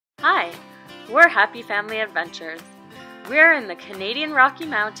Hi, we're Happy Family Adventures. We're in the Canadian Rocky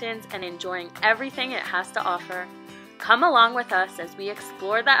Mountains and enjoying everything it has to offer. Come along with us as we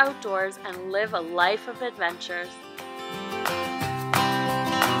explore the outdoors and live a life of adventures.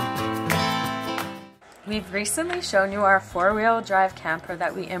 We've recently shown you our four-wheel drive camper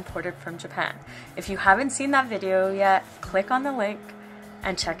that we imported from Japan. If you haven't seen that video yet, click on the link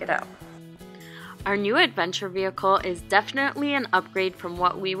and check it out. Our new adventure vehicle is definitely an upgrade from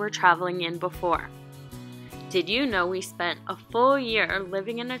what we were traveling in before. Did you know we spent a full year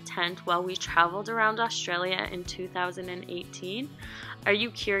living in a tent while we traveled around Australia in 2018? Are you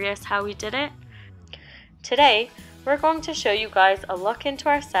curious how we did it? Today, we're going to show you guys a look into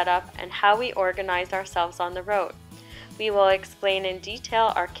our setup and how we organize ourselves on the road. We will explain in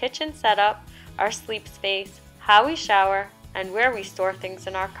detail our kitchen setup, our sleep space, how we shower, and where we store things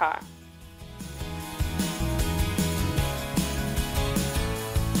in our car.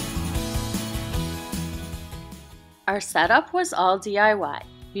 Our setup was all DIY.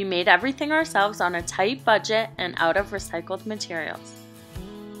 We made everything ourselves on a tight budget and out of recycled materials.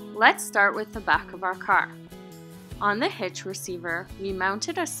 Let's start with the back of our car. On the hitch receiver, we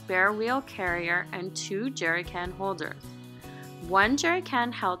mounted a spare wheel carrier and two jerry can holders. One jerry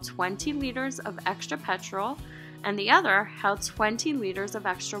can held 20 liters of extra petrol and the other held 20 liters of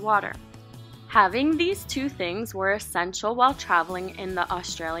extra water. Having these two things were essential while traveling in the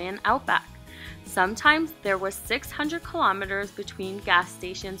Australian outback. Sometimes there was 600 kilometers between gas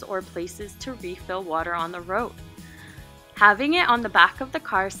stations or places to refill water on the road. Having it on the back of the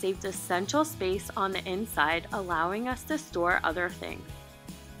car saved essential space on the inside, allowing us to store other things.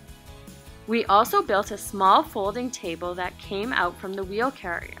 We also built a small folding table that came out from the wheel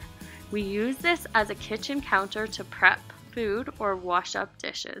carrier. We used this as a kitchen counter to prep food or wash up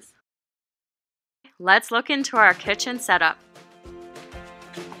dishes. Let's look into our kitchen setup.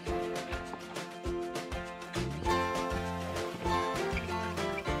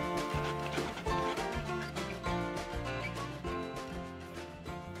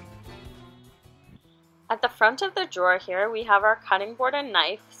 At the front of the drawer here, we have our cutting board and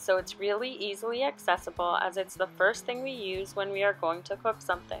knife, so it's really easily accessible as it's the first thing we use when we are going to cook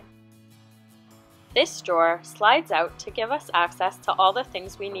something. This drawer slides out to give us access to all the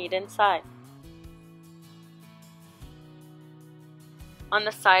things we need inside. On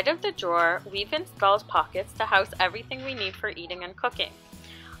the side of the drawer, we've installed pockets to house everything we need for eating and cooking.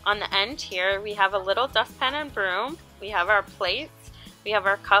 On the end here, we have a little dustpan and broom, we have our plates, we have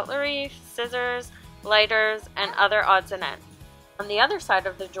our cutlery, scissors, lighters, and other odds and ends. On the other side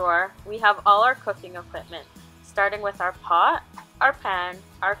of the drawer, we have all our cooking equipment, starting with our pot, our pan,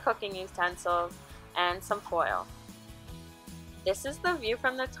 our cooking utensils, and some foil. This is the view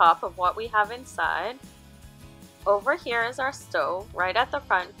from the top of what we have inside. Over here is our stove, right at the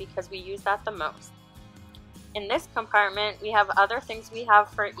front because we use that the most. In this compartment, we have other things we have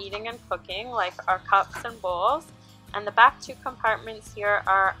for eating and cooking, like our cups and bowls. And the back two compartments here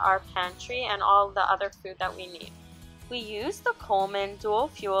are our pantry and all the other food that we need. We use the Coleman dual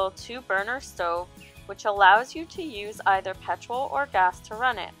fuel 2-burner stove, which allows you to use either petrol or gas to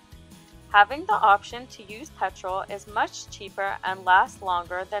run it. Having the option to use petrol is much cheaper and lasts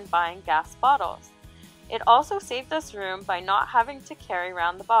longer than buying gas bottles. It also saved us room by not having to carry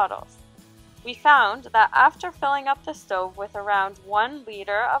around the bottles. We found that after filling up the stove with around 1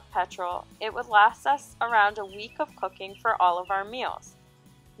 liter of petrol, it would last us around a week of cooking for all of our meals,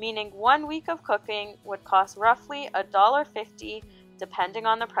 meaning 1 week of cooking would cost roughly $1.50 depending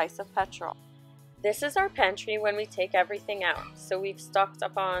on the price of petrol. This is our pantry when we take everything out. So we've stocked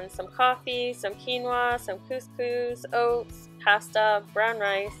up on some coffee, some quinoa, some couscous, oats, pasta, brown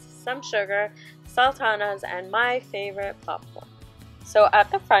rice, some sugar, sultanas, and my favorite, popcorn. So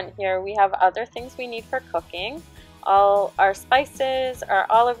at the front here, we have other things we need for cooking. All our spices, our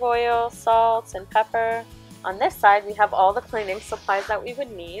olive oil, salts, and pepper. On this side, we have all the cleaning supplies that we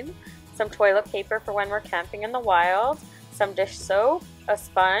would need. Some toilet paper for when we're camping in the wild, some dish soap, a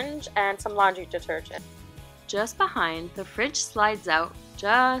sponge, and some laundry detergent. Just behind, the fridge slides out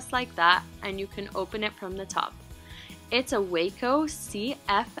just like that, and you can open it from the top. It's a Waco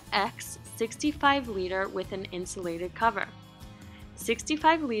CFX 65 liter with an insulated cover.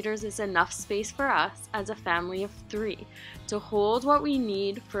 65 liters is enough space for us as a family of 3 to hold what we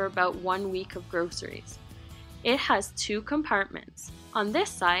need for about 1 week of groceries. It has 2 compartments. On this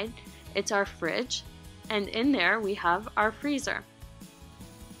side, it's our fridge, and in there we have our freezer.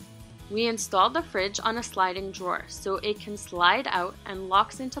 We installed the fridge on a sliding drawer so it can slide out and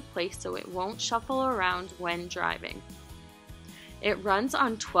locks into place so it won't shuffle around when driving. It runs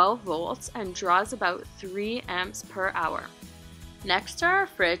on 12 volts and draws about 3 amps per hour. Next to our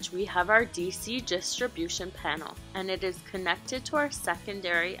fridge, we have our DC distribution panel, and it is connected to our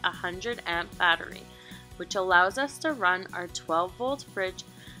secondary 100 amp battery, which allows us to run our 12-volt fridge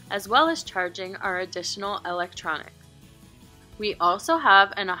as well as charging our additional electronics. We also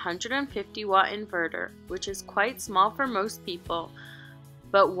have an 150 watt inverter, which is quite small for most people,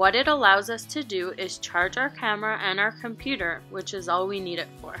 but what it allows us to do is charge our camera and our computer, which is all we need it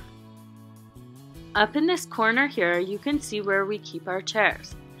for. Up in this corner here, you can see where we keep our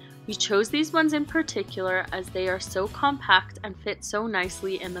chairs. We chose these ones in particular as they are so compact and fit so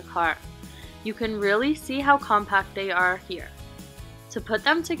nicely in the car. You can really see how compact they are here. To put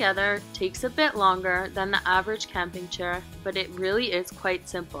them together takes a bit longer than the average camping chair, but it really is quite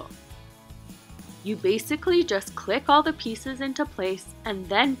simple. You basically just click all the pieces into place and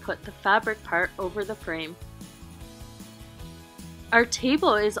then put the fabric part over the frame. Our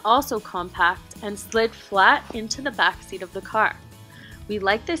table is also compact and slid flat into the back seat of the car. We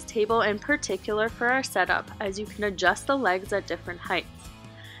like this table in particular for our setup as you can adjust the legs at different heights.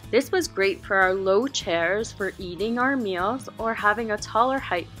 This was great for our low chairs for eating our meals or having a taller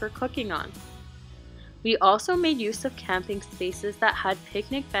height for cooking on. We also made use of camping spaces that had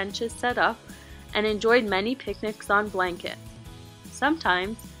picnic benches set up and enjoyed many picnics on blankets.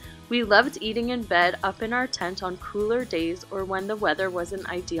 Sometimes, we loved eating in bed up in our tent on cooler days or when the weather wasn't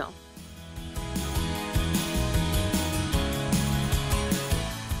ideal.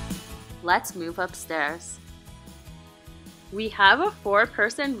 Let's move upstairs. We have a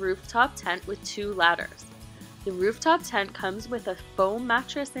 4-person rooftop tent with 2 ladders. The rooftop tent comes with a foam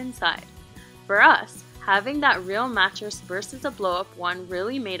mattress inside. For us, having that real mattress versus a blow-up one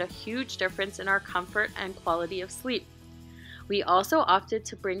really made a huge difference in our comfort and quality of sleep. We also opted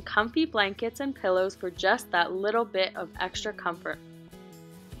to bring comfy blankets and pillows for just that little bit of extra comfort.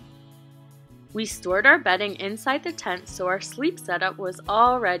 We stored our bedding inside the tent so our sleep setup was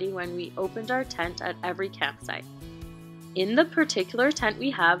all ready when we opened our tent at every campsite. In the particular tent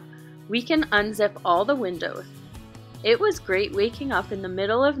we have, we can unzip all the windows. It was great waking up in the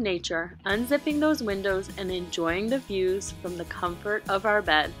middle of nature, unzipping those windows and enjoying the views from the comfort of our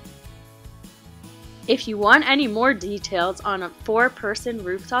bed. If you want any more details on a 4-person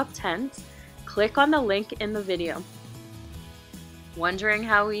rooftop tent, click on the link in the video. Wondering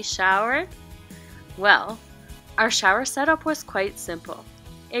how we showered? Well, our shower setup was quite simple.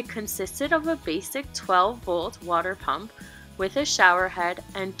 It consisted of a basic 12-volt water pump with a shower head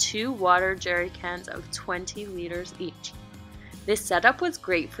and 2 water jerry cans of 20 liters each. This setup was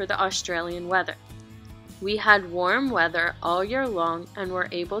great for the Australian weather. We had warm weather all year long and were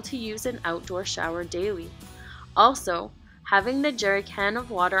able to use an outdoor shower daily. Also, having the jerry can of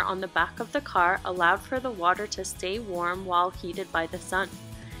water on the back of the car allowed for the water to stay warm while heated by the sun.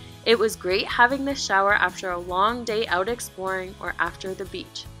 It was great having this shower after a long day out exploring or after the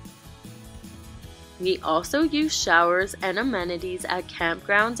beach. We also used showers and amenities at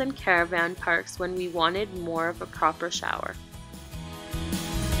campgrounds and caravan parks when we wanted more of a proper shower.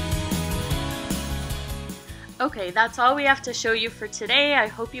 Okay, that's all we have to show you for today. I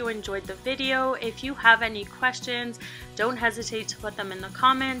hope you enjoyed the video. If you have any questions, don't hesitate to put them in the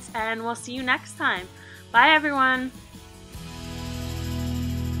comments, and we'll see you next time. Bye everyone!